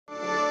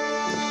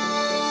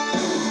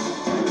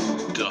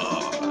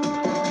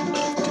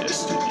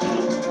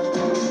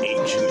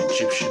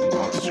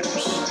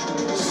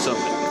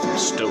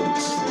stone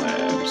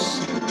slabs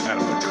out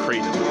of the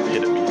crate of the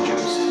pit of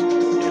Egypt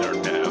and are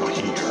now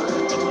here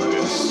among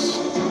us.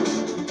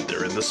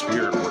 They're in the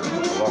spirit world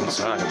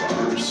alongside of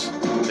ours.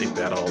 They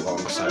battle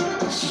alongside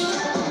of us.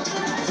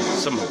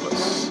 Some of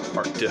us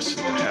are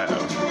destined to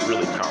have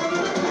really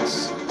powerful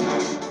ones.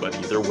 But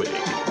either way,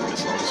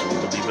 as long as we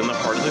believe in the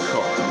heart of the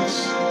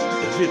cards,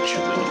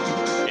 eventually,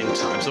 in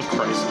times of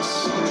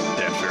crisis,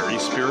 that very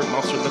spirit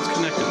monster that's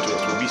connected to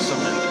us will be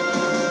summoned.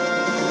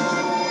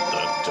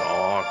 The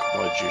Dark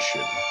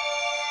Magician.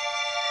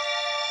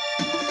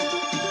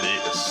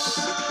 This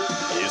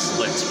is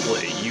Let's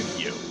Play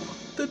Yu-Gi-Oh!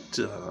 The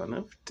Dawn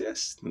of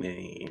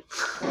Destiny.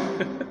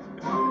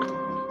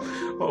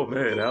 Oh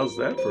man, how's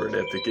that for an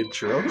epic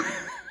intro?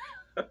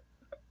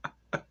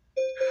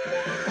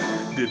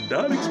 Did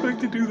not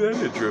expect to do that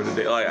intro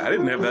today. Like, I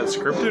didn't have that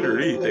scripted or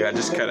anything. I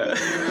just kind of...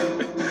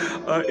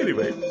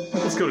 anyway,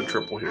 let's go to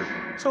triple here.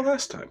 So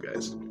last time,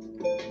 guys,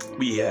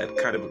 we had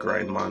kind of a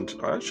grind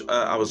montage.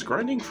 I was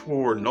grinding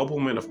for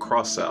Nobleman of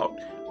Crossout,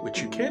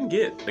 which you can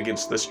get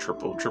against this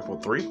triple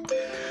 3.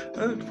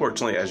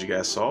 Unfortunately, as you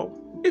guys saw,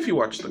 if you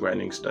watched the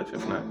grinding stuff,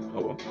 if not,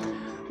 oh well,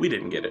 we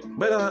didn't get it.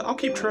 But I'll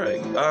keep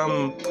trying.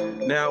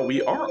 Now,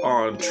 we are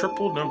on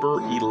triple number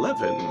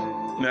 11.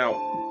 Now,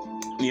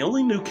 the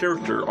only new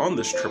character on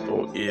this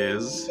triple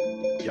is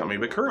Yami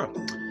Bakura.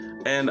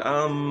 And,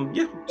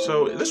 yeah,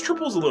 so this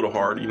triple is a little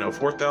hard, you know,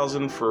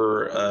 4,000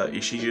 for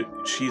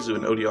Ishizu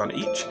and Odion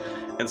each,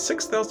 and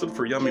 6,000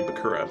 for Yami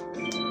Bakura.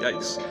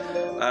 Yikes.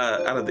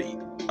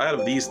 Out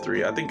of these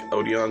three, I think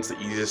Odion's the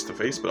easiest to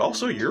face, but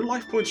also your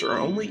life points are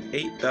only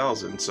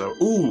 8,000, so,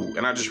 ooh,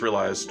 and I just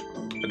realized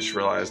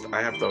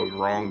I have the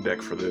wrong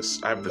deck for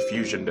this. I have the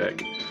fusion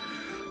deck.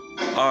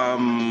 I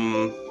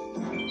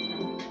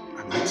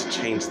need to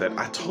change that.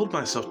 I told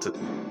myself to...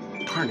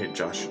 Darn it,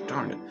 Josh.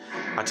 Darn it.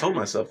 I told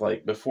myself,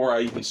 like, before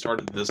I even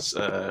started this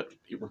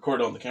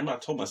record on the camera, I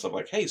told myself,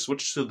 like, hey,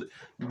 switch to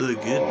the good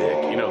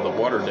deck. You know, the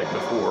water deck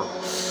before.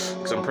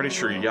 Because I'm pretty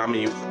sure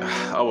Yami...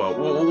 Oh, well,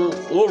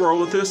 we'll roll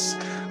with this.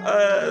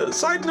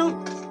 Side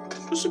note,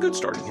 this is a good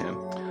starting hand.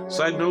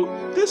 Side note,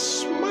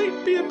 this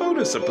might be a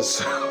bonus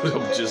episode.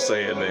 I'm just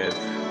saying, man.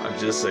 I'm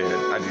just saying.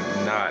 I do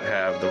not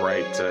have the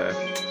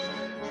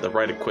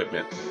right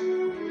equipment.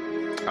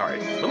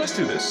 Alright, but let's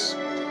do this.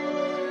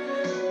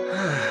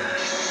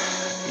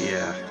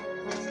 Yeah.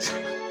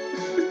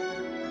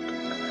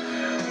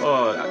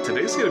 Oh,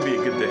 today's gonna be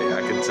a good day,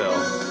 I can tell.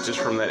 Just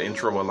from that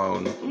intro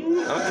alone.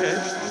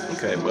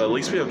 Okay. Well, at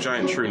least we have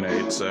Giant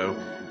Trunade, so...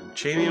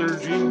 Chain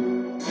Energy,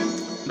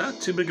 not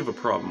too big of a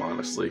problem,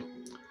 honestly.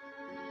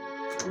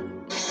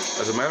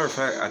 As a matter of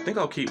fact, I think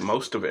I'll keep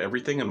most of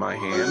everything in my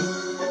hand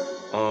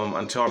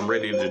until I'm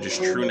ready to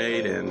just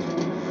Trunade and...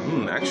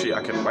 actually,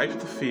 I can wipe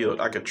the field.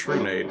 I could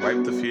Trunade,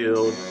 wipe the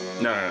field.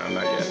 No,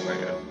 not yet.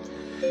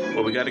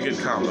 Well, we got a good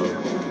combo.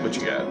 What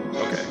you got?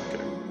 Okay.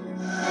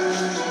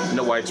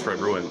 No widespread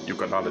ruin. You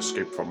cannot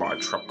escape from my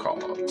trap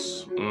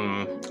cards.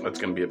 That's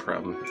gonna be a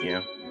problem.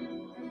 Yeah.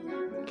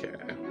 Okay.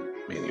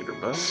 Man-Eater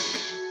Busk.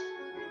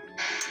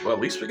 Well, at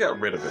least we got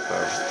rid of it,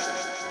 though.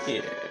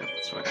 Yeah,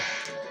 that's fine.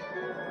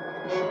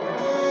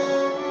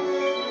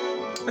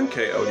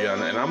 Okay,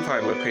 Odion, and I'm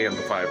fine with paying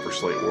the 5 for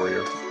Slate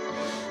Warrior.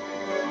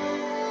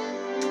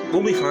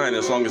 We'll be fine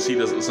as long as he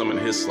doesn't summon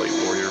his Slate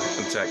Warrior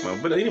in attack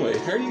mode. But anyway,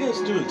 how are you guys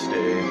doing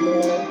today?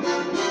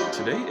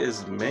 Today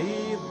is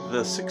May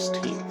the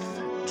 16th,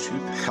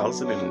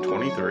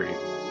 2023.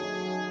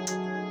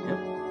 Yep.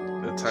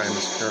 The time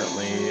is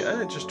currently,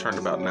 it just turned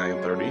about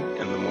 9:30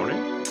 in the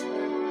morning.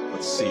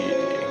 Let's see.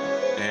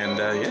 And,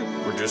 yeah,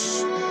 we're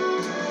just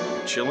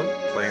chilling,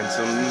 playing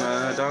some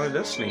Dawn of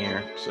Destiny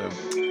here. So,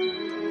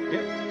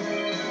 yeah.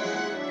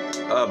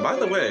 By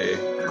the way,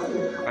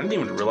 I didn't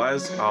even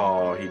realize...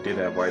 Oh, he did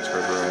have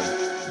widespread ruin.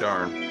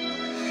 Darn.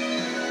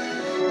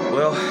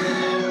 Well,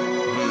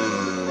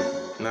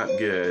 not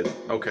good.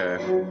 Okay.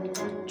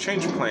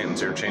 Change of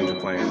plans here, change of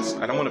plans.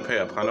 I don't want to pay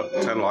a ton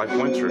of life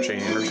points for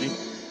Chain Energy,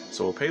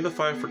 so we'll pay the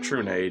 5 for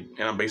Trunade,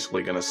 and I'm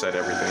basically going to set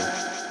everything.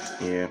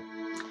 Yeah.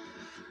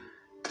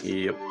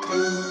 Yep.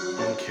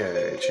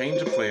 Okay, change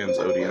of plans,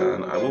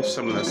 Odion. I will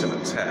summon this in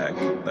attack.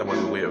 That way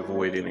we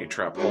avoid any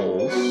trap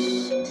holes.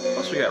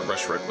 Plus we got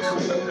Rush Reckless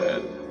in that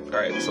bad.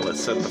 Alright, so let's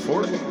set the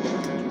 4th.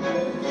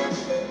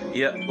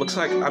 Yeah, looks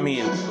like I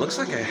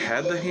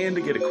had the hand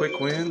to get a quick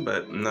win,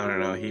 but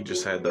no, he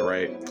just had the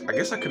right. I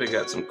guess I could have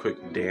got some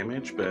quick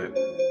damage, but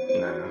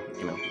nah,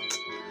 you know.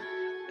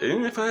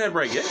 Even if I had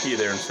Raigeki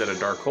there instead of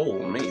Dark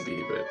Hole,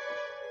 maybe, but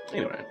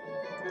anyway.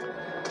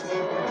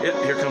 Yeah,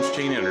 here comes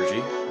Chain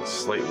Energy.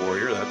 Slate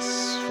Warrior,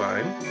 that's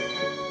fine.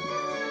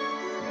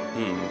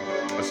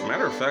 As a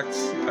matter of fact,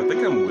 I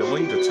think I'm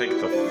willing to take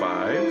the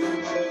 5.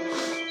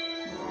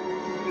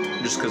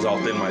 Just because I'll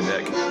thin my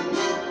deck.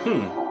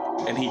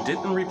 And he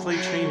didn't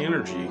replay Chain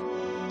Energy.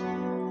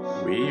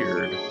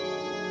 Weird.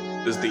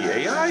 Is the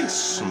AI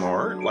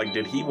smart? Like,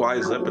 did he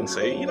wise up and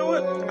say, you know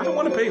what? I don't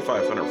want to pay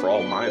 500 for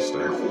all my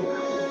stuff.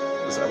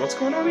 Is that what's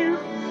going on here?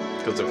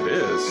 Because if it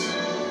is...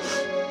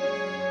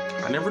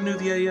 I never knew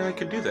the AI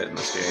could do that in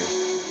this game.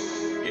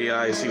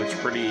 AI seems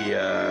pretty,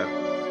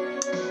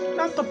 not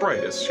not the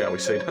brightest, shall we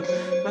say.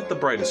 Not the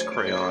brightest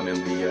crayon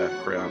in the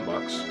crayon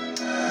box.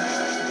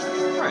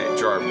 Alright,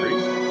 jar of green.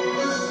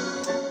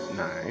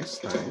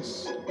 Nice,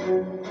 nice.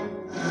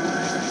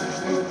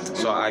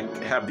 So I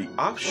have the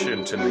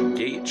option to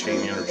negate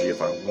chain energy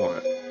if I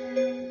want.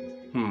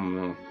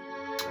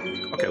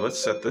 Okay,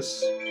 let's set this.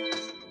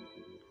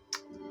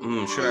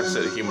 Should I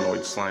set a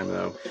humanoid slime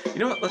though? You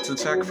know what? Let's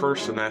attack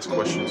first and ask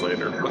questions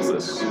later. What's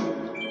this?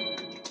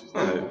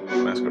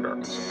 Mask of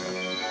Darkness.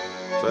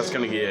 Okay. So that's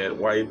gonna get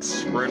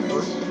widespread.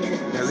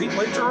 Has he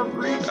played Jar of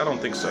Greed? I don't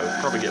think so.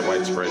 Probably get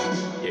widespread.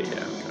 Yeah,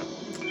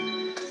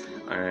 okay.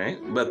 Alright,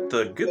 but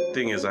the good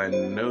thing is I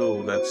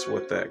know that's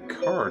what that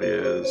card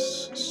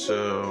is.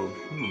 So,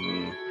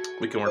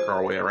 we can work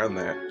our way around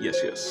that. Yes,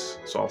 yes.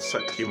 So I'll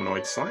set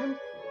humanoid slime.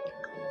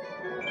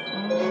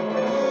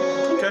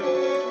 Okay.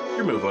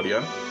 Your move,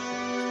 Odion.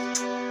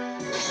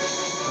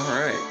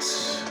 Alright.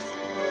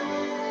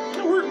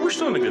 We're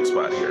still in a good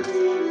spot here.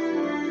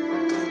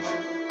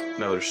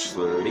 Another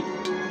Slate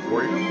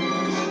Warrior.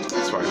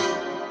 That's fine.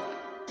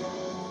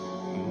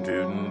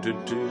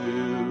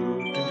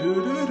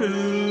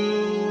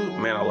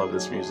 Man, I love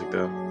this music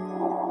though.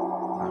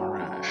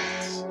 Alright.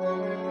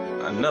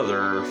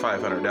 Another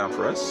 500 down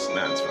for us.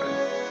 Nah, it's fine.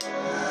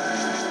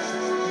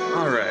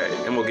 Alright,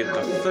 and we'll get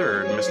the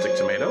third Mystic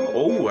Tomato.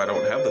 Oh, I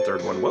don't have the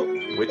third one. Well,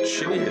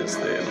 which it is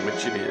then.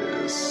 Which it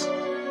is.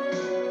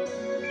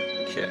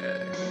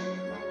 Okay.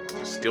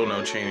 Still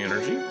no chain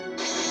energy.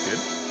 Good.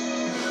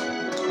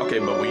 Okay,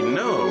 but we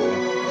know.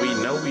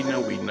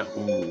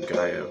 Ooh,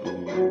 Gaia.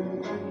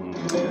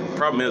 Ooh.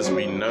 Problem is,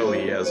 we know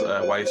he has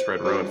a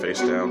widespread ruin face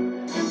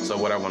down. So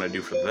what I want to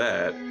do for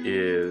that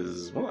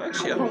is, well,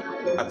 actually,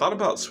 I thought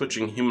about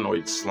switching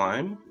humanoid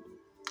slime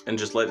and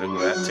just letting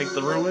that take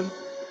the ruin.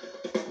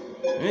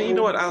 You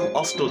know what?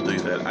 I'll still do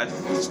that. I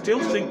still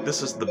think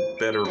this is the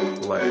better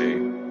play.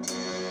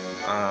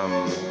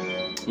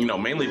 You know,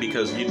 mainly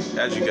because,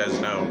 as you guys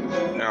know,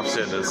 and I've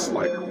said this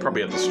like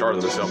probably at the start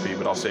of this LP,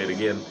 but I'll say it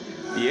again.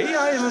 The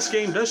AI in this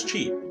game does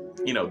cheat.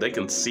 You know, they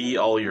can see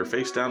all your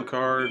face down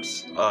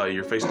cards,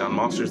 your face down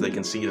monsters. They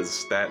can see the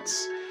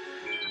stats.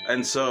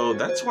 And so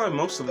that's why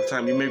most of the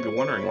time you may be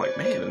wondering, like,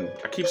 man,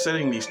 I keep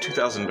setting these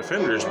 2,000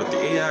 defenders, but the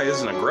AI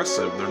isn't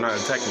aggressive. They're not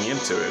attacking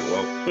into it.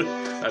 Well,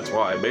 that's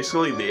why.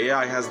 Basically, the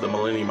AI has the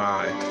Millennium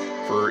Eye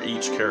for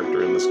each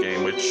character in this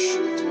game, which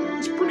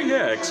is pretty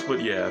hex,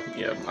 but yeah.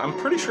 I'm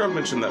pretty sure I've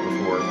mentioned that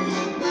before.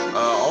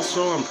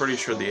 Also, I'm pretty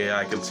sure the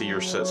AI can see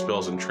your set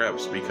spells and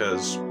traps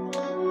because,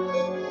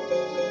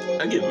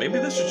 again, maybe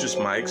this is just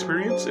my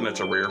experience and it's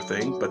a rare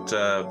thing, but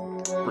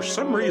for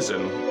some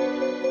reason,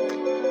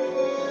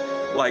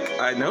 like,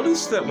 I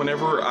noticed that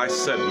whenever I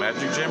set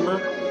Magic Jammer,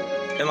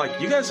 and like,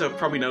 you guys have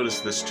probably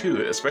noticed this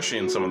too, especially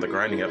in some of the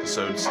grinding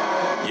episodes,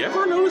 you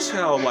ever notice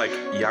how, like,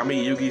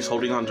 Yami Yugi's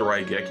holding on to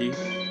Raigeki?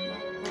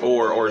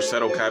 Or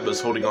Seto Kaiba's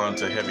holding on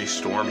to Heavy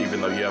Storm,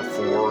 even though you have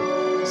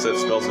 4 set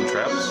spells and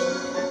traps?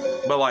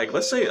 But like,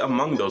 let's say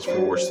among those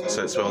 4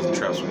 set spells and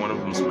traps, one of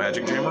them's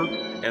Magic Jammer,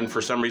 and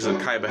for some reason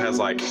Kaiba has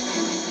like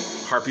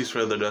Harpy's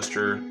Feather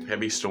Duster,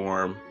 Heavy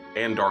Storm,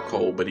 and Dark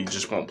Hole, but he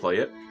just won't play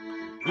it.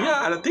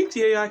 Yeah, I think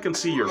the AI can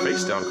see your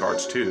face down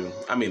cards too.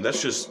 I mean,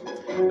 that's just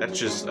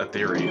a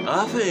theory.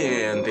 A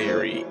fan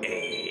theory.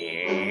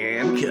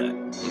 And cut.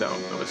 No,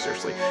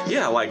 seriously.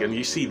 Yeah, like, and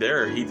you see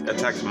there, he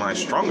attacks my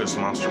strongest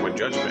monster with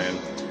Judgment,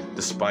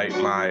 despite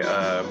my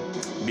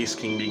Beast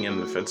King being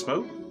in defense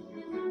mode.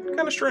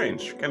 Kind of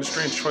strange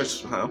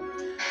choice, huh?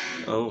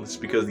 Oh, it's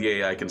because the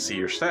AI can see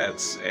your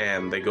stats,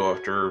 and they go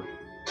after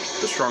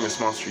the strongest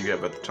monster you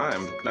have at the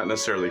time, not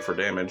necessarily for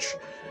damage.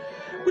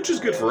 Which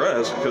is good for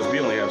us, because we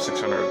only have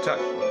 600 attack.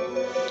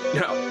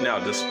 Now,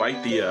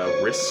 despite the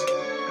risk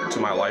to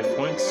my life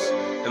points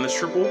in this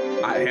triple,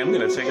 I am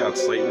going to take out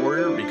Slate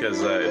Warrior,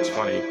 because it's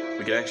funny,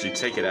 we can actually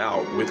take it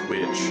out with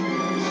Witch.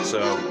 So,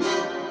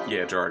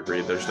 yeah, Jar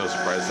agreed, there's no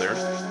surprise there.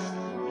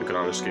 You can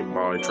auto-escape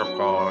by trump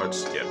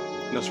cards, yeah,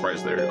 no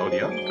surprise there.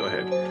 Odion, go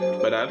ahead.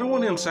 But I don't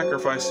want him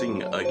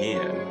sacrificing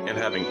again, and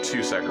having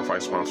 2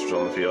 sacrifice monsters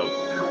on the field.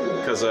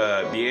 Because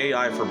the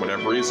AI, for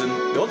whatever reason,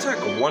 they'll attack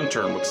 1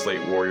 turn with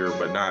Slate Warrior,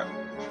 but not,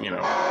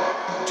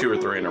 2 or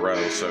 3 in a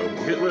row. So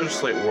we'll get rid of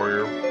Slate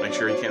Warrior, make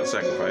sure he can't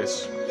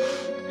sacrifice,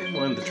 and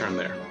we'll end the turn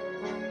there.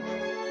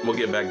 We'll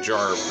get back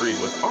Jar of Greed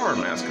with our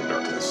Mask of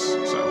Darkness.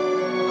 So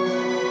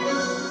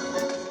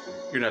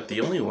you're not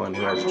the only one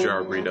who has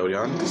Jar of Greed,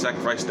 Odion.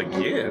 Sacrificed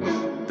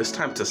again, this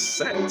time to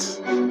set.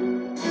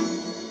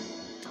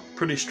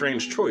 Pretty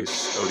strange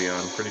choice,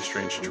 Odion. Pretty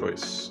strange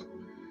choice.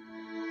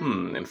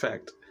 In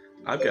fact,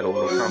 I've got a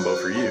little combo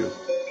for you.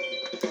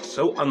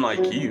 So,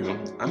 unlike you,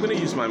 I'm going to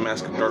use my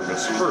Mask of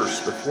Darkness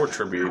first before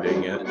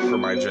tributing it for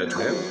my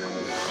Judgment.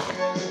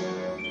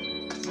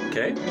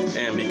 Okay,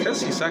 and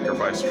because he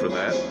sacrificed for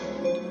that,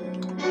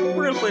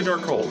 we're going to play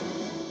Dark Hole.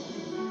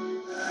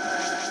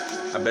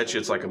 I bet you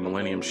it's like a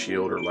Millennium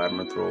Shield or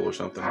Labyrinth Roll or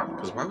something,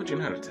 because why would you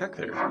not attack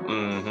there?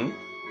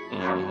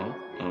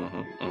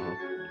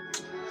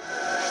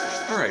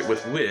 Alright,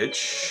 with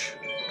which,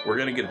 we're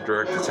going to get a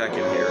direct attack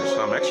in here.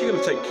 So I'm actually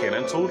going to take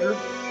Cannon Soldier,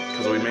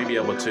 because we may be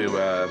able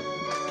to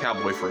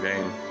cowboy for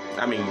game.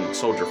 I mean,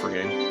 soldier for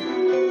game.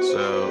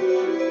 So,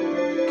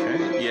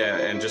 okay, yeah,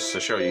 and just to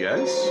show you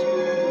guys,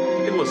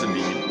 it was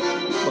indeed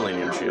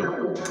Millennium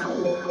Shield.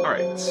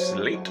 Alright,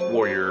 Slate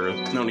Warrior.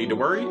 No need to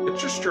worry,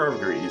 it's just Jar of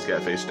Greed he's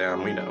got face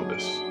down. We know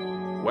this.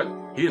 What?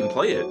 He didn't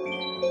play it.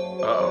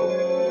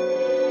 Uh-oh.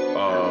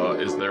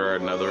 Is there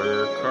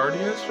another card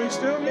he has face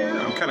down here?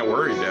 I'm kind of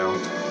worried now.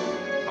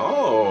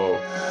 Oh.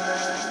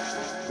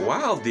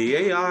 Wow, the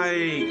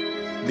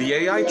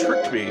AI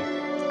tricked me.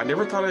 I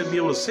never thought I'd be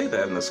able to say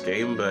that in this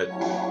game, but...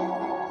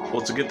 Well,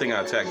 it's a good thing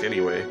I attacked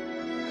anyway.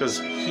 Because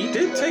he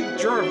did take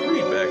Jar of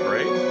Greed back,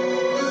 right?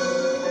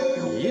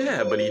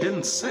 Yeah, but he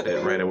didn't set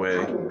it right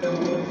away.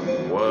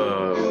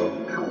 Whoa.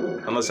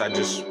 Unless I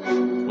just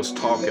was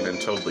talking and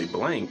totally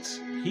blanked.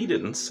 He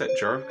didn't set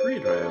Jar of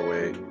Greed right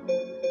away.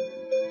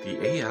 The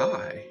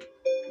AI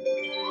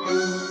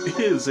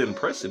is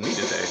impressing me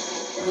today.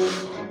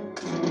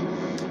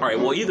 Alright,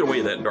 well, either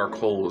way, that dark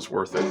hole was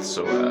worth it.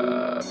 So,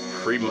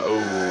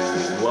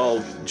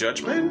 well,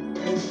 Judgment?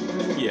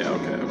 Yeah,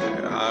 okay.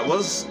 I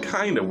was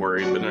kind of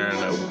worried, but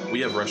no. We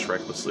have Rush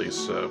Recklessly,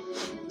 so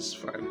this is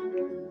fine.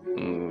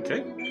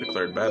 Okay,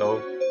 declared battle.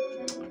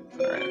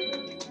 Alright.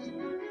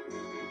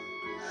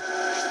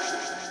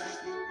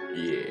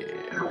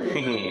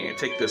 Yeah.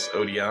 Take this,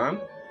 Odion.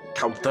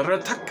 Counter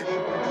attack.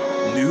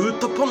 New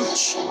to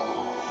punch.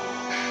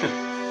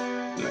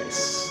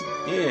 Nice.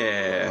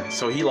 Yeah.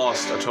 So he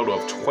lost a total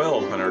of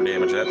 1,200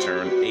 damage that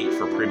turn. 8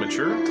 for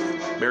premature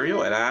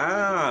burial.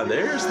 And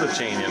there's the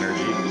chain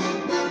energy.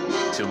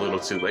 Too little,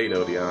 too late,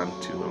 Odion.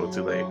 Too little,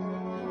 too late.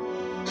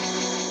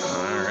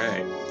 All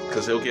right.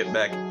 Because he'll get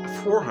back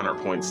 400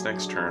 points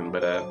next turn,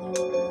 but I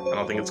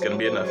don't think it's going to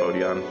be enough,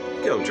 Odion.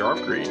 Go, Jar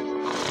of Greed.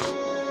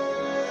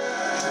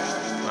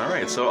 All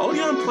right. So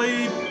Odion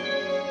played.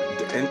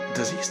 And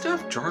does he still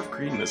have Jar of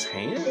Greed in his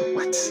hand?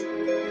 What?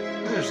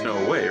 There's no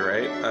way,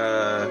 right?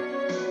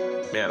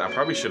 Man, I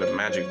probably should have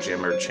Magic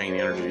Gem or Chain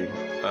Energy,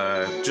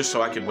 just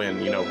so I could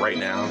win, you know, right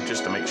now,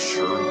 just to make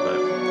sure,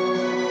 but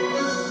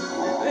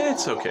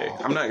it's okay.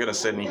 I'm not gonna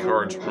set any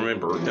cards.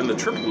 Remember, in the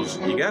triples,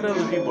 you got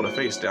other people to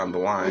face down the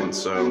line,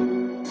 so,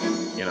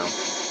 you know,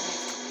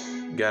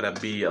 gotta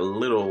be a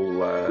little,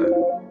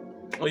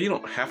 well, you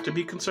don't have to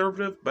be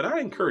conservative, but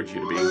I encourage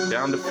you to be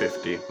down to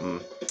 50.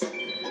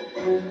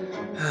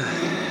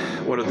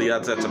 What are the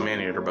odds that's a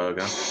man-eater bug,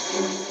 huh?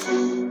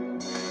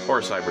 Or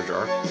a cyber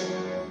jar?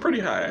 Pretty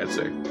high, I'd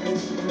say.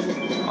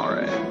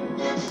 Alright.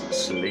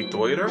 Slate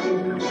Warrior.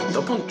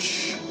 The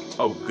punch.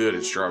 Oh, good,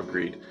 it's Jar of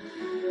Greed.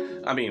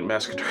 I mean,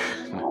 Masquerade.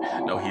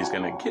 No, he's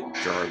gonna get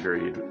Jar of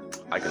Greed.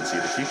 I can see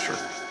the future.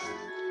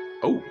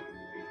 Oh.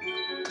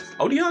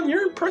 Odion,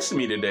 you're impressing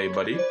me today,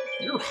 buddy.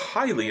 You're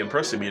highly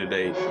impressing me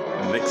today.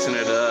 Mixing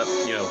it up,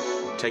 you know,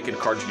 taking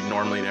cards you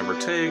normally never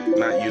take,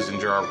 not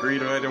using Jar of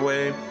Greed right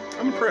away.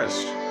 I'm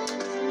impressed.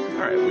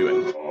 Alright, we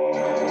win.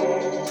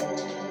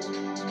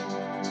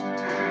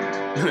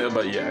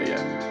 But yeah.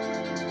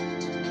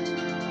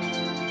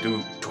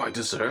 Do I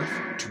deserve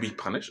to be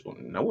punished? Well,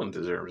 no one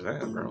deserves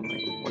that, bro.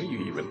 Like, what are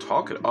you even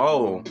talking?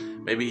 Oh,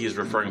 maybe he's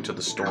referring to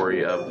the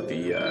story of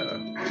the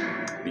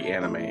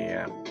anime,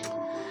 yeah.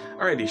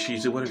 Alright,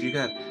 Ishizu, what have you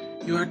got?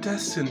 You are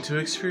destined to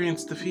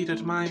experience defeat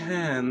at my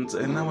hands,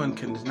 and no one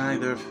can deny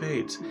their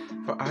fate.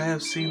 For I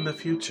have seen the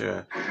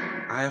future.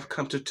 I have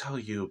come to tell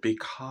you,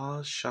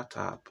 because shut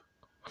up.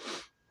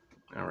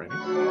 Alright.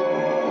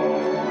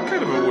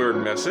 Kind of a weird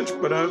message,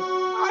 but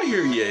I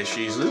hear you,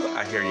 Ishizu.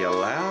 I hear you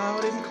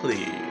loud and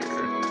clear.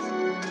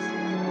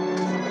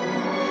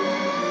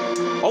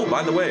 Oh,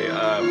 by the way,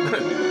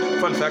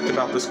 fun fact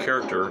about this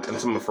character and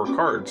some of her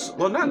cards.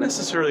 Well, not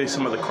necessarily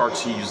some of the cards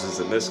she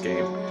uses in this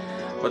game,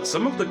 but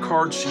some of the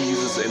cards she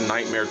uses in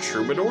Nightmare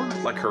Troubadour,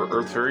 like her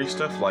Earth Fairy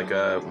stuff, like,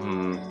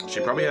 she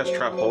probably has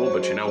Trap Hole,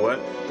 but you know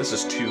what? This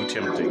is too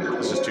tempting.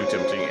 This is too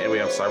tempting, and we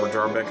have Cyber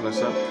Jar backing us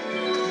up.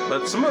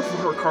 But some of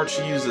her cards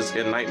she uses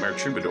in Nightmare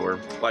Troubadour,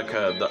 like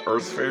the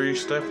Earth Fairy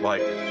stuff,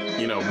 like,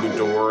 you know,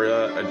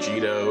 Mudora,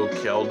 Ajido,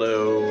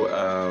 Keldo,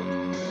 I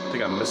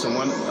think I'm missing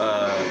one,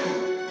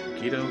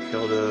 Gido,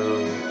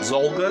 Keldo,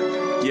 Zolga,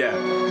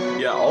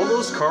 yeah, all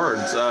those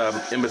cards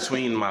in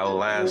between my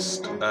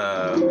last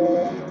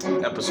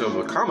episode of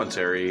the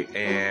commentary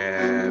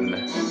and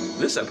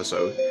this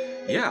episode,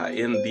 yeah,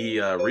 in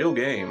the real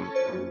game,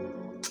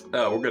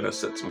 we're gonna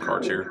set some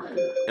cards here.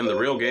 In the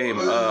real game,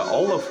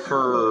 all of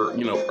her,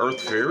 you know, Earth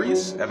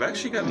Fairies have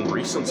actually gotten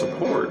recent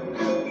support,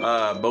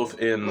 both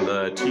in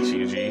the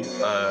TCG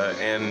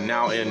and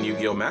now in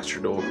Yu-Gi-Oh! Master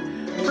Duel.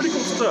 Pretty cool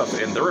stuff,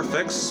 and their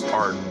effects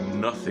are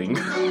nothing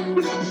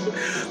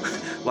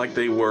like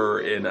they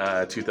were in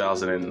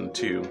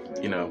 2002,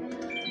 you know.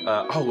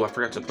 Oh, I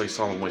forgot to play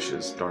Solemn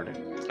Wishes, darn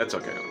it. That's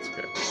okay, that's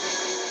okay.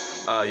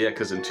 Yeah,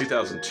 because in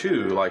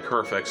 2002, like, her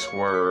effects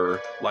were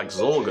like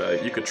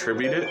Zolga. You could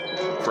tribute it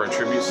for a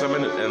tribute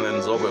summon, and then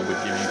Zolga would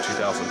give you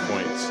 2,000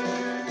 points.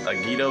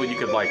 Guido, you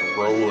could, like,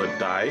 roll a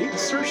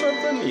dice or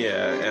something?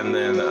 Yeah, and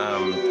then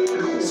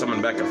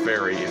summon back a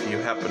fairy if you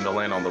happen to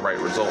land on the right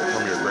result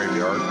from your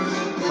graveyard.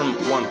 From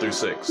 1 through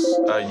 6.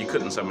 You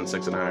couldn't summon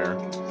 6 and higher.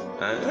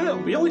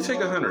 We only take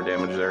 100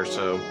 damage there,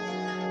 so...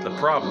 The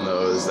problem,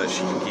 though, is that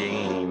she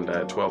gained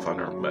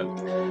 1,200, but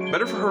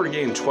better for her to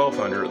gain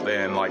 1,200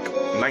 than, like,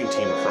 19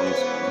 from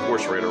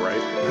Horse Raider, right?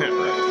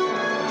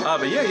 Right.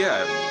 But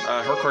yeah,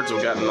 her cards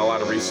have gotten a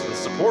lot of recent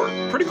support.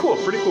 Pretty cool,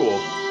 pretty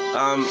cool.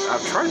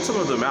 I've tried some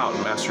of them out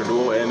in Master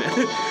Duel, and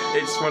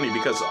it's funny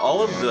because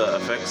all of the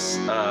effects,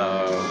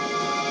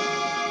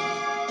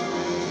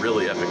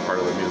 really epic part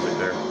of the music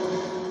there.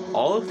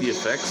 All of the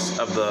effects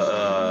of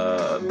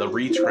the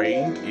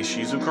retrained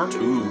Ishizu cards.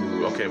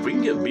 Ooh, okay, if we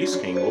can get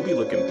Beast King, we'll be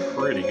looking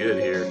pretty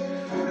good here.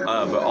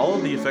 But all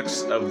of the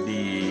effects of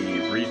the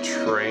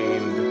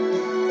retrained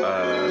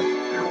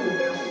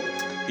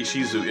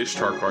Ishizu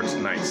Ishtar cards,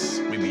 nice.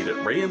 We beat it.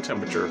 Radiant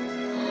Temperature.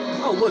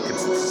 Oh, look,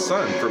 it's the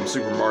sun from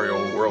Super Mario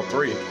World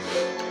 3.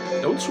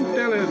 Don't swoop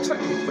down and attack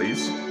me,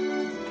 please.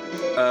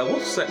 We'll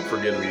set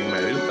Forget Me,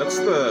 maybe. That's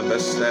the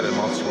best stated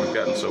monster we've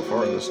gotten so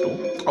far in this duel.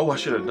 Oh, I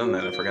should have done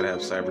that. I forgot to have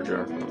Cyber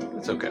Jar.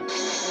 It's okay.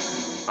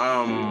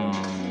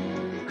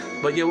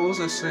 But yeah, what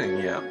was I saying?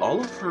 Yeah, all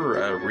of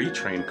her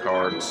retrain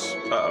cards.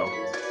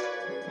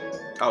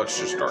 Oh, it's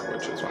just Dark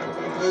Witch. It's fine.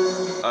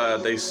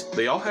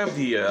 They all have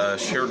the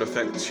shared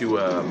effect to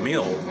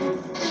mill,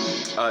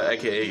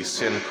 aka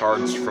send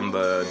cards from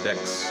the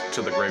decks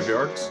to the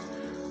graveyards.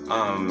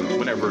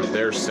 Whenever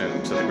they're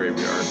sent to the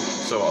graveyard.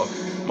 So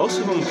most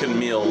of them can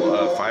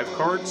mill 5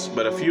 cards,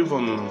 but a few of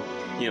them,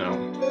 you know.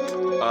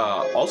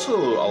 Also,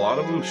 a lot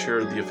of them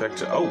share the effect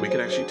to, oh, we can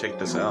actually take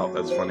this out.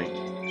 That's funny.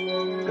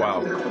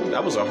 Wow,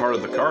 that was a heart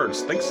of the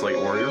cards. Thanks, Late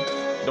Warrior.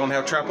 Don't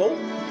have Trap Hole?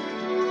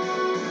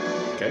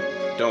 Okay.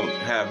 Don't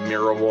have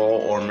Mirror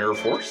Wall or Mirror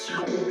Force?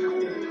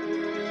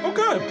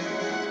 Okay.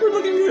 We're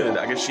looking good.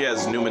 I guess she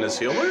has Numinous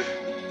Healer?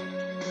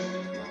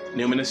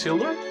 Numinous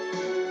Healer?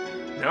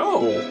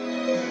 No.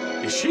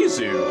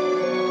 Ishizu,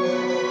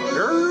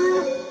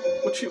 girl,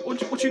 what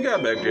you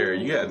got back there?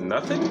 You got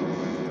nothing? I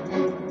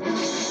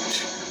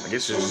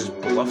guess it's just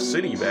Bluff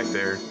City back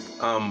there.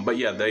 But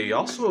yeah, they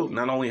also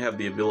not only have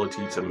the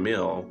ability to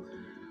mill,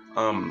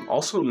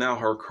 also now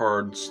her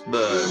cards,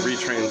 the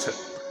retrains,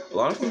 a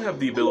lot of them have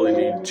the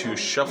ability to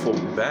shuffle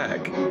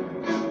back.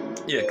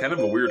 Yeah, kind of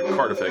a weird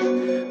card effect.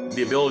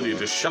 The ability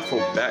to shuffle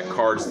back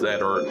cards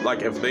that are,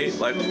 like, if they,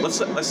 like,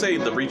 let's say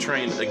the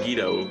retrained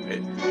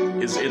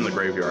Yugioh is in the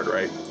graveyard,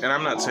 right? And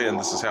I'm not saying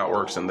this is how it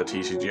works in the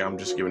TCG, I'm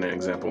just giving an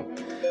example.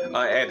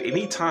 At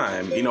any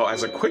time, you know,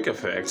 as a quick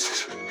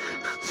effect,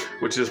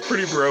 which is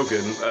pretty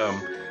broken,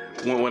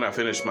 when I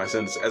finish my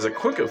sentence, as a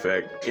quick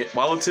effect,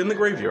 while it's in the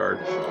graveyard,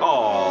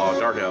 aw,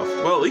 Dark Elf.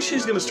 Well, at least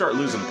she's gonna start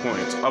losing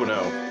points. Oh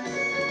no,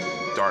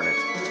 darn it.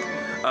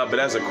 But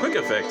as a quick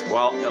effect,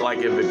 while, like,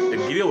 if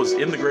Yugioh was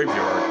in the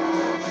graveyard,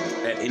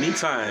 at any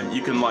time,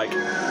 you can, like,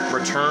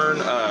 return,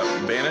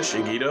 banish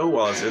Yugioh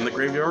while it's in the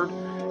graveyard,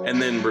 and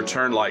then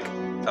return, like,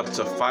 up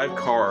to 5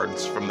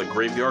 cards from the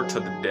graveyard to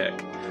the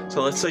deck.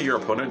 So let's say your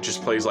opponent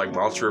just plays, like,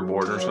 Monster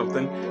Reborn or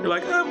something. You're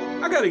like, oh,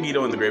 I got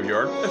Yugioh in the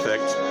graveyard.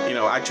 Effect. You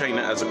know, I chain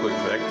it as a quick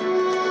effect.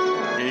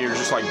 And you're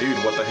just like, dude,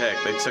 what the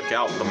heck? They took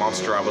out the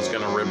monster I was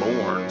gonna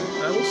reborn.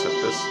 We'll set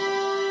this.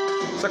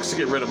 Sucks to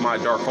get rid of my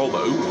Dark Hole,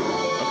 but ooh,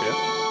 okay.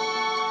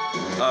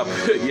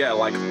 Yeah,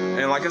 like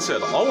I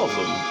said, all of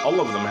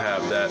them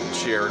have that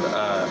shared,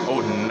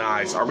 oh,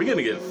 nice. Are we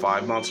gonna get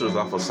 5 monsters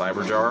off of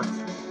Cyber Jar?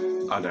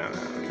 Oh, no,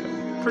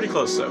 okay. Pretty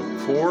close, though.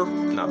 4,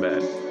 not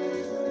bad.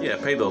 Yeah,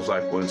 pay those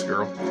life points,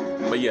 girl.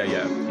 But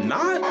yeah, and,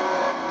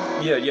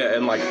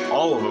 like,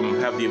 all of them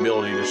have the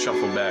ability to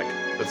shuffle back.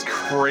 That's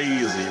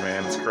crazy,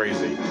 man, it's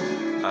crazy.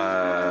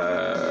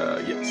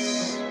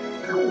 Yes.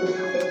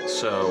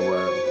 So,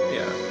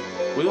 yeah.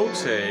 We'll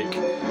take,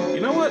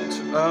 you know what,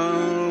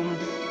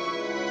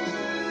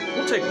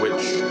 we'll take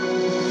Witch.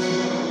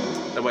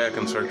 That way I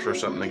can search for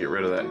something to get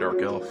rid of that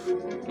Dark Elf.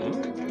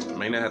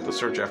 May not have to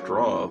search after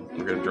all.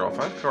 We're going to draw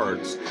 5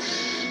 cards.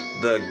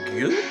 The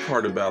good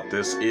part about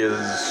this is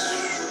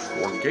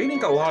we're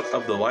gaining a lot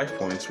of the life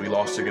points we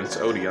lost against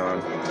Odion,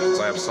 since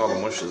I have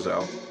Solemn Wishes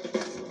out.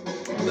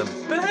 The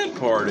bad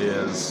part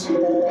is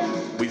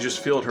we just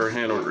filled her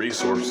hand with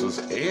resources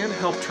and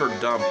helped her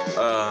dump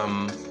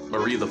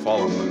Marie the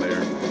Fallen One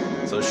there.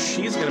 So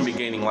she's going to be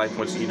gaining life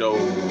points, you know.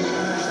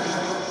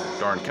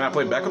 Darn, can I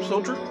play backup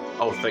soldier?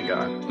 Oh, thank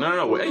God.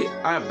 No, wait,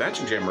 I have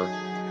Magic Jammer.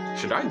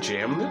 Should I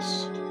jam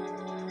this?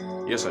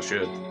 Yes, I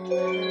should.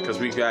 Because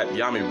we've got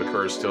Yami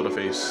Bakura still to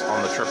face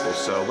on the triple,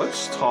 so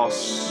let's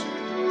toss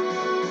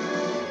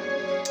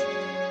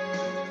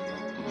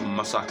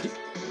Masaki.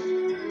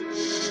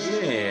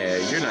 Yeah,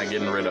 you're not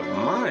getting rid of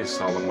my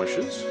Solemn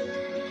Wishes.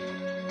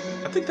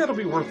 I think that'll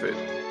be worth it.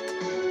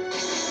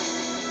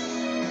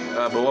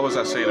 But what was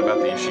I saying about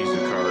the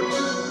Ishizu cards?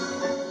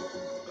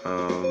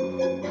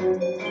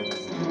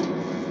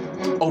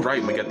 Oh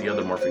right, we got the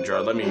other morphing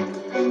jar. Let me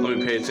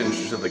pay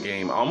attention to the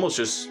game. I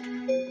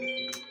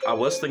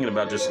was thinking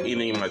about just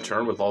ending my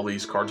turn with all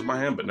these cards in my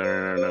hand, but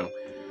no.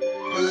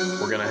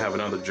 we're gonna have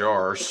another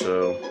jar,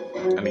 so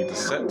I need to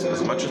set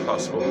as much as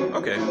possible.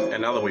 Okay,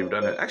 and now that we've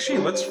done it, actually,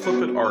 let's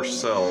flip it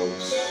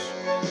ourselves.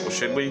 Well,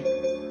 should we?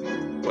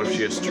 What if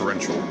she has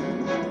torrential?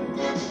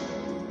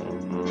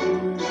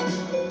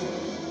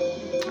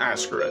 Ah,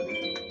 screw it.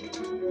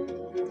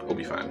 We'll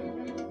be fine.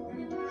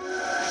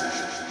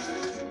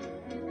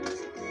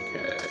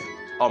 Okay.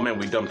 Oh man,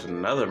 we dumped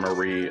another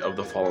Marie of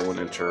the Fallen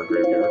into our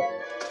graveyard.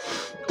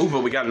 Ooh,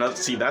 but we got another.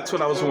 See, that's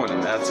what I was wanting.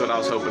 That's what I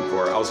was hoping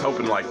for. I was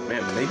hoping, like,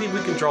 man, maybe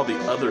we can draw the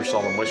other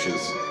Solemn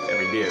Wishes. And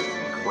we did.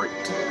 Great,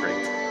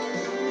 great.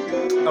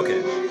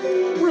 Okay.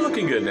 We're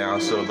looking good now,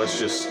 so let's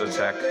just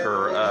attack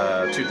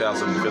her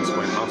 2,000 defense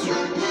point monster.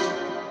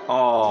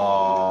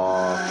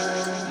 Aww.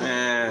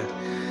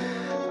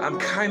 I'm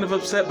kind of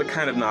upset, but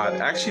kind of not.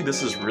 Actually,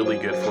 this is really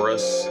good for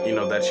us, you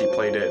know, that she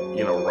played it,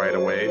 you know, right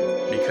away.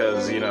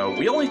 Because, you know,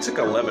 we only took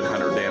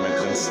 1,100 damage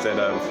instead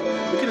of...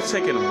 We could have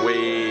taken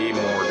way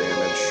more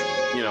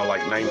damage, you know,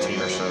 like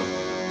 19 or so.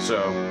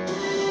 So,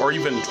 or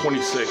even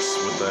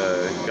 26 with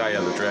the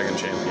Gaia the Dragon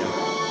Champion.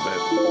 But,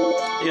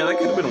 yeah, that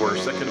could have been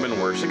worse. That could have been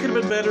worse. It could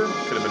have been better.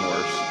 Could have been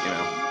worse, you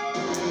know.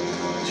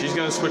 She's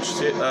going to switch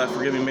to,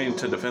 Forgiving Main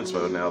to defense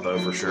mode now, though,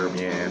 for sure.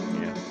 Yeah.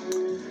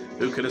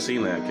 Who could have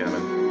seen that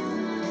coming?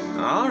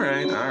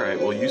 Alright.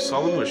 We'll use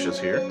Solemn Wishes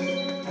here.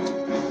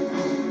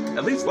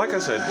 At least, like I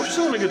said, we're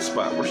still in a good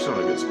spot.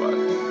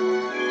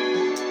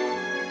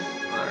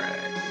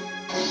 Alright.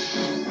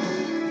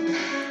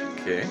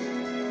 Okay.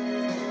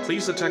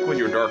 Please attack with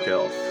your Dark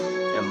Elf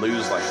and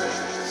lose like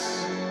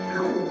this.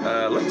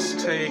 Let's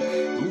take...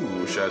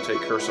 Ooh, should I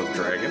take Curse of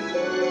Dragon?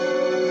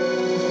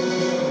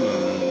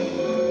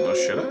 Oh,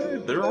 should I?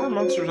 There are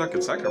monsters I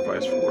could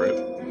sacrifice for it.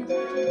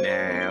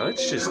 Nah,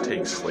 let's just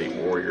take Slate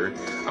Warrior.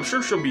 I'm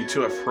sure she'll be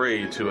too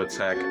afraid to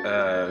attack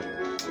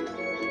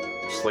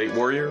Slate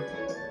Warrior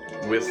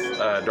with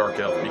Dark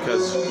Elf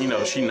because, you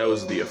know, she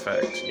knows the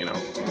effect, you know.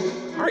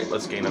 Alright,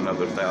 let's gain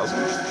another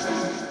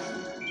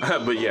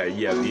 1,000. But yeah,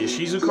 the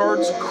Ishizu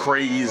cards,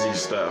 crazy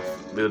stuff.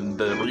 The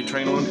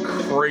retrain one,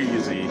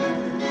 crazy.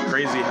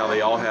 Crazy how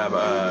they all have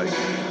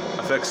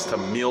effects to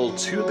mill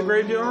to the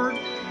graveyard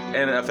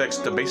and effects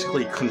to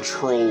basically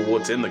control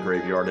what's in the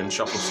graveyard and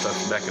shuffle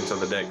stuff back into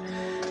the deck.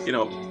 You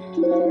know,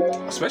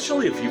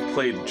 especially if you've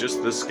played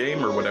just this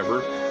game or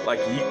whatever, like,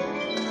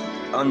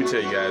 let me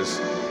tell you guys,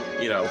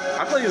 you know,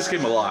 I play this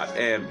game a lot,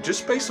 and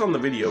just based on the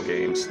video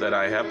games that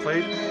I have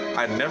played,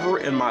 I never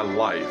in my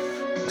life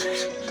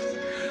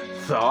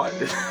thought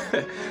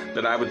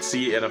that I would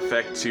see an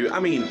effect to, I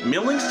mean,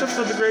 milling stuff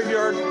to the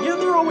graveyard, yeah,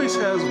 there always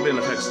has been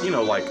effects, you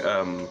know, like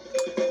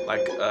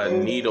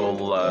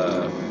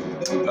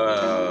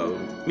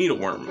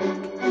Needleworm.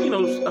 You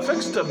know,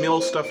 effects to mill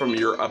stuff from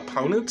your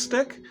opponent's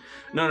deck?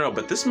 No,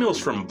 but this mills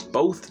from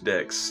both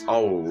decks.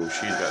 Oh,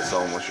 she's got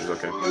Solemn Wishes,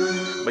 okay.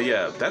 But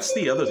yeah, that's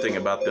the other thing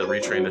about the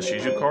retrained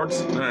Ishizu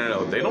cards.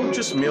 No, they don't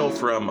just mill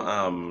from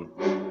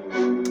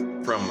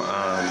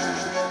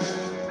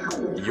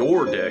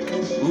your deck.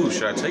 Ooh,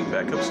 should I take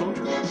Backup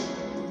Soldier?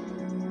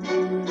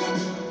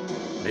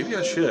 Maybe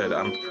I should.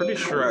 I'm pretty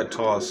sure I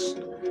tossed...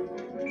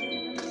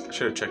 I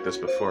should have checked this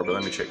before, but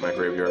let me check my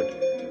graveyard.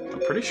 I'm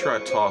pretty sure I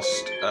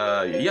tossed,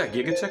 yeah,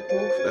 Gigatech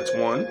Wolf. That's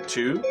 1,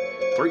 2,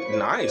 3.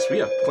 Nice, we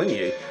have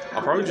plenty.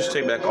 I'll probably just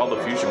take back all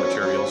the fusion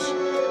materials.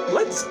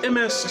 Let's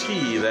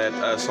MST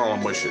that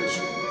Solemn Wishes.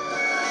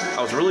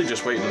 I was really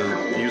just waiting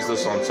to use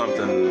this on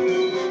something,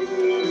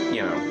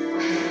 you know.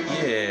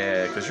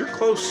 Yeah, because you're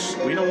close.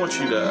 We don't want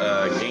you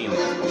to gain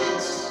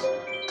points.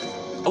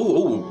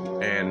 Oh,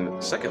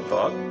 and second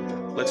thought,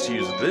 let's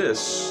use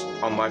this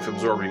on Life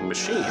Absorbing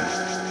Machine.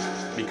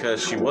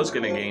 Because she was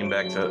going to gain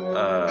back to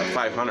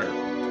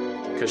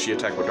 500 because she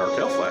attacked with Dark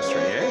Elf last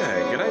turn.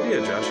 Yeah, good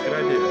idea, Josh. Good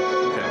idea.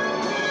 Okay.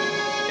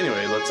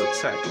 Anyway, let's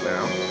attack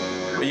now.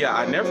 But yeah,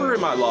 I never in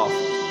my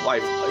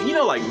life, you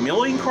know, like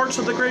milling cards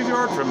to the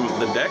graveyard from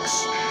the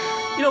decks.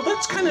 You know,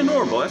 that's kind of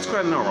normal. That's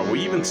kind of normal. We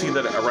even see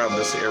that around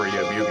this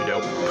area of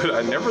Yu-Gi-Oh! But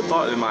I never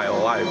thought in my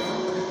life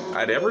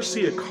I'd ever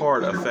see a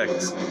card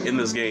effect in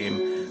this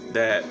game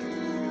that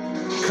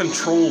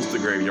controls the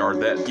graveyard,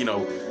 that, you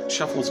know,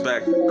 shuffles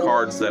back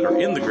cards that are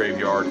in the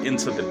graveyard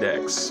into the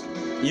decks.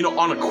 You know,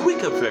 on a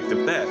quick effect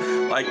of that.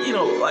 Like, you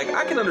know, like,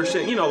 I can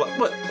understand, you know,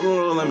 but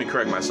let me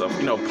correct myself.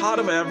 You know, Pot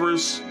of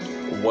Avarice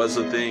was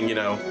a thing, you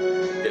know.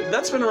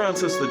 That's been around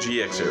since the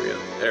GX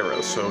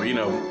era. So, you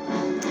know,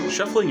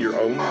 shuffling your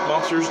own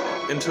monsters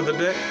into the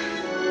deck,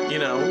 you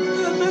know,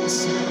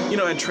 that's, you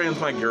know, and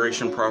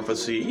Transmigration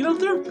Prophecy, you know,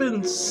 there have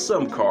been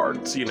some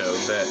cards, you know,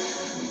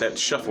 that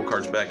shuffle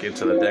cards back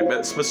into the deck,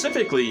 but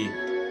specifically,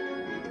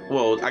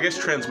 well, I guess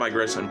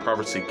Transmigration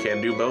Prophecy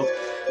can do both,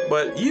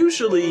 but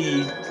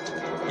usually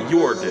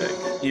your deck,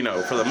 you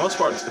know, for the most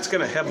part, it's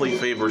going to heavily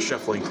favor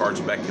shuffling cards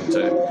back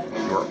into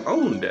your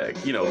own deck.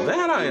 You know,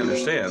 that I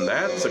understand.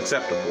 That's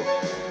acceptable.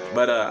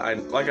 But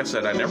like I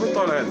said, I never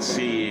thought I'd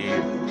see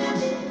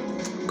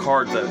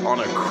cards that, on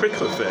a quick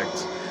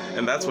effect,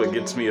 And that's what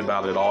gets me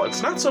about it all.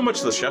 It's not so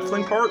much the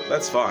shuffling part,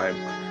 that's fine.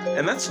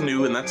 And that's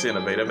new and that's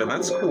innovative and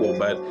that's cool,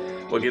 but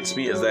what gets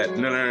me is that,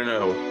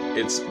 no.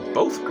 It's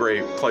both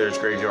players'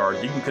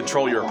 graveyard. You can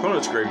control your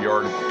opponent's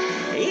graveyard,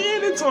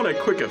 and it's on a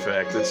quick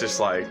effect. It's just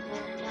like,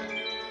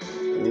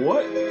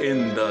 what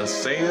in the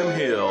Sam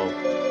Hill?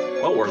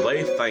 What were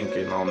they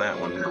thinking on that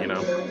one, you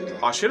know?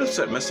 I should have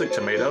set Mystic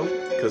Tomato,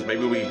 because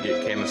maybe we could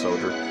get Cannon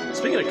Soldier.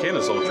 Speaking of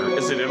Cannon Soldier,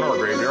 is it in our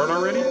graveyard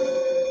already?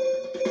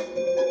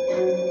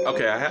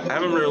 Okay, I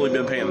haven't really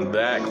been paying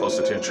that close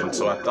attention,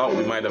 so I thought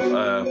we might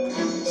have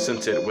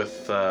sent it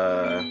with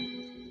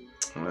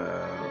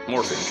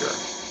Morphing Cure.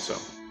 So,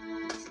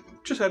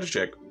 just had to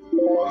check.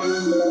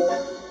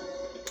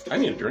 I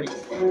need a drink.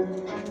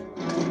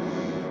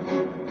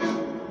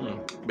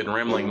 Been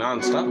rambling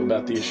non-stop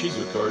about the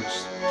Ishizu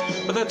cards,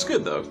 but that's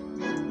good though.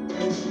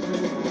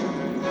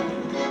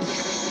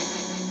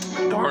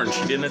 Darn,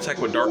 she didn't attack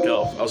with Dark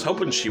Elf. I was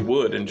hoping she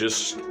would and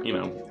just, you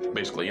know,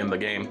 basically end the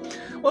game.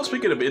 Well,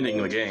 speaking of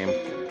ending the game,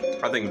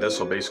 I think this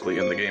will basically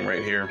end the game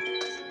right here.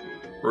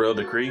 Royal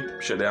Decree,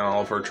 shut down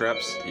all of her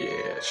traps.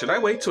 Yeah, should I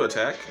wait to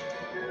attack?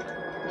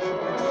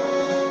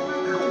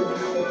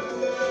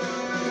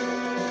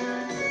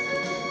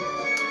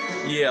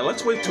 Yeah,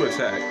 let's wait to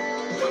attack.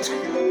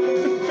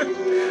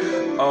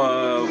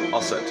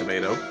 I'll set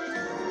Tomato.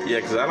 Yeah,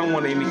 because I don't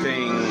want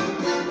anything...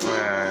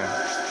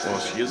 well,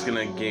 she is going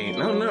to gain...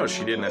 No,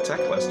 she didn't attack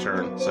last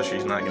turn, so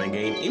she's not going to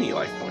gain any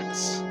life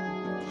points.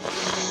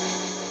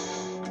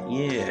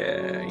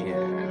 Yeah.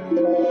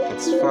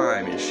 It's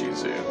fine,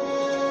 Ishizu.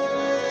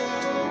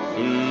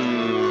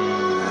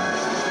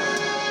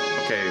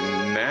 Okay,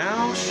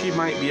 now she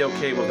might be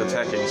okay with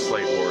attacking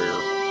Slate Warrior.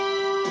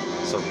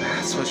 So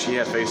that's what she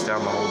had face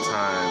down the whole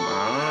time.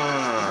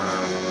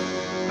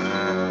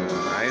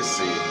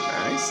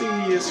 I see,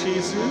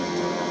 Ishizu.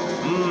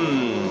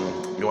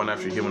 Going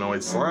after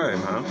humanoid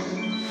slime, huh?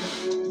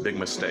 Big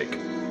mistake.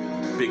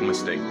 Big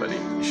mistake, buddy.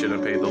 You shouldn't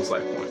have paid those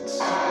life points.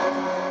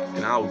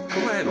 And I'll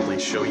gladly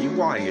show you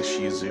why,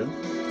 Ishizu.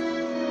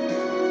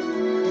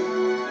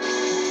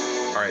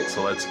 Alright,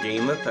 so let's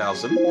gain the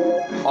 1,000.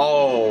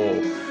 Oh,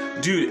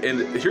 dude,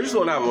 and here's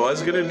what I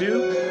was gonna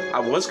do. I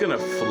was gonna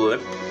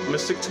flip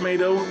Mystic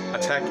Tomato,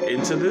 attack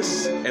into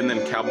this, and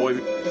then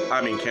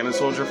Cannon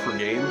Soldier for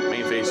game,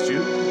 main phase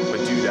 2.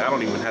 But dude, I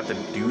don't even have to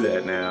do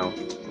that now.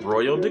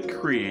 Royal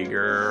Decree,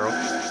 girl.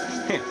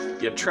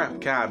 Your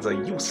trap cards are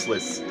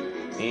useless.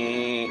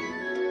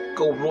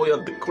 Go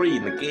Royal Decree,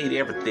 negate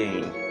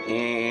everything.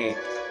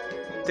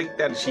 Take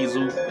that,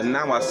 Ishizu. And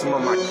now I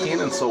summon my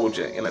Cannon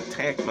Soldier in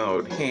attack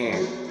mode.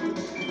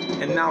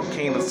 And now,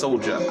 Cannon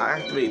Soldier, I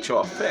activate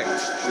your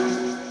effect.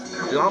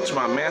 Launch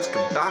my Mask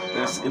of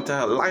Darkness into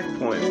her life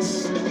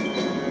points.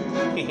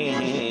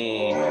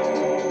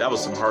 That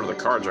was some heart of the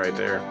cards right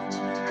there.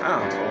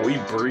 Oh, we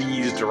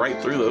breezed right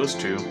through those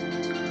two.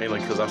 Mainly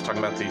because I was talking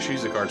about the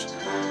Ishizu cards.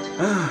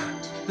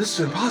 This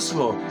is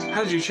impossible.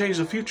 How did you change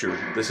the future?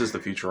 This is the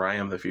future. I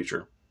am the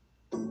future.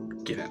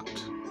 Get out.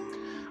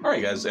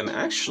 Alright guys, and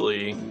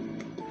actually,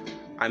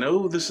 I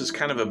know this is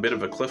kind of a bit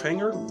of a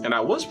cliffhanger, and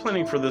I was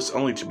planning for this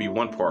only to be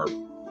one part,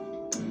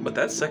 but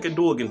that second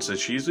duel against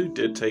Ishizu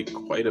did take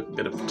quite a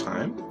bit of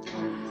time.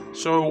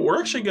 So we're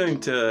actually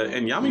going to,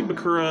 and Yami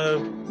Bakura,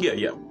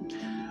 yeah.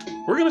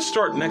 We're going to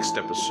start next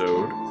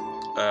episode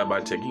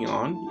by taking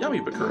on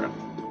Yami Bakura.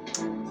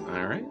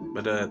 Alright,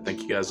 but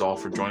thank you guys all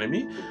for joining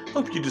me.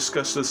 Hope you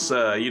discussed this,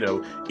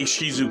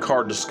 Ishizu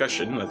card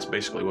discussion. That's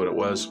basically what it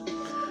was.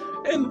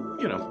 And,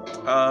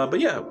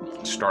 but yeah,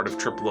 start of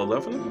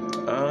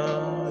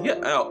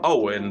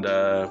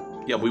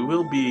 1111. We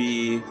will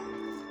be,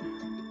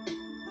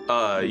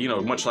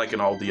 much like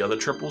in all the other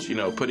triples,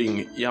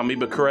 putting Yami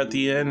Bakura at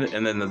the end,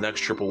 and then the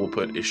next triple will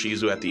put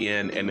Ishizu at the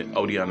end and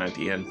Odion at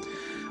the end.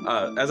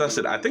 As I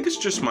said, I think it's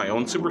just my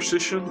own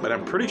superstition, but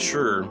I'm pretty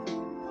sure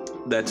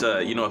that,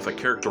 if a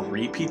character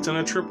repeats in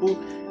a triple,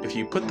 if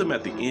you put them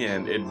at the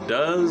end, it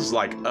does,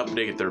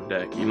 update their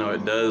deck.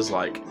 It does,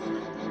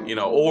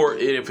 or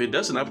if it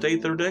doesn't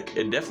update their deck,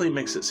 it definitely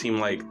makes it seem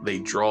like they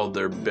draw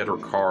their better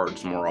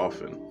cards more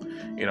often.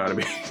 You know what I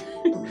mean?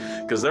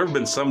 Because there have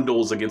been some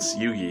duels against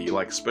Yugi,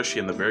 especially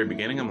in the very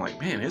beginning, I'm like,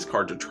 man, his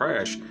cards are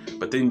trash.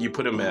 But then you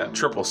put him at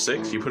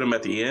 666, you put him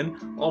at the end,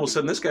 all of a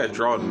sudden this guy's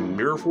drawing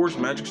Mirror Force,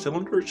 Magic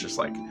Cylinder. It's just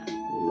like,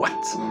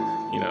 what?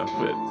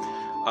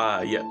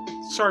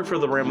 Sorry for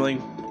the rambling.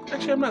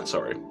 Actually, I'm not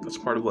sorry. That's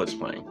part of Let's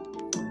Playing.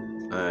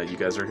 You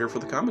guys are here for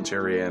the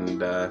commentary,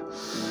 and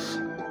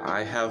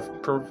I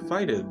have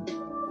provided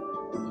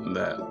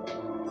that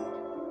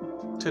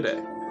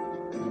today.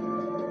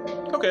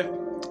 Okay,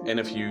 and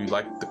if you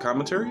like the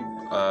commentary,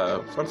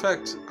 fun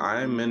fact,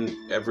 I'm in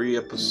every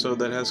episode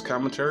that has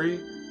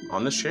commentary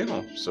on this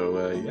channel,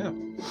 so yeah.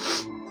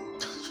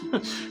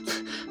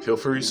 Feel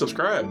free to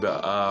subscribe.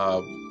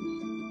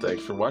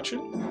 Thanks for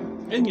watching,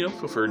 and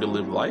feel free to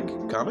leave a like,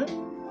 comment,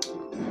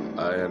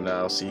 and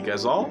I'll see you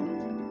guys all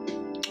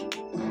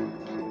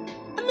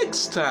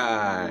next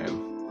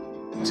time.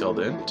 Until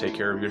then, take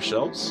care of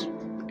yourselves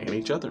and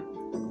each other.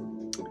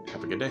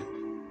 Have a good day.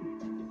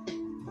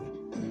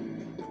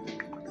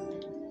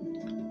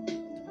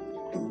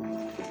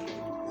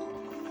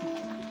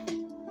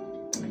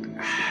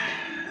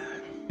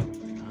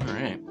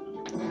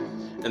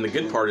 And the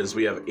good part is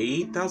we have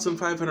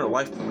 8,500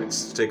 life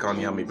points to take on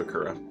Yami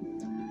Bakura.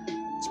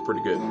 It's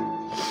pretty good.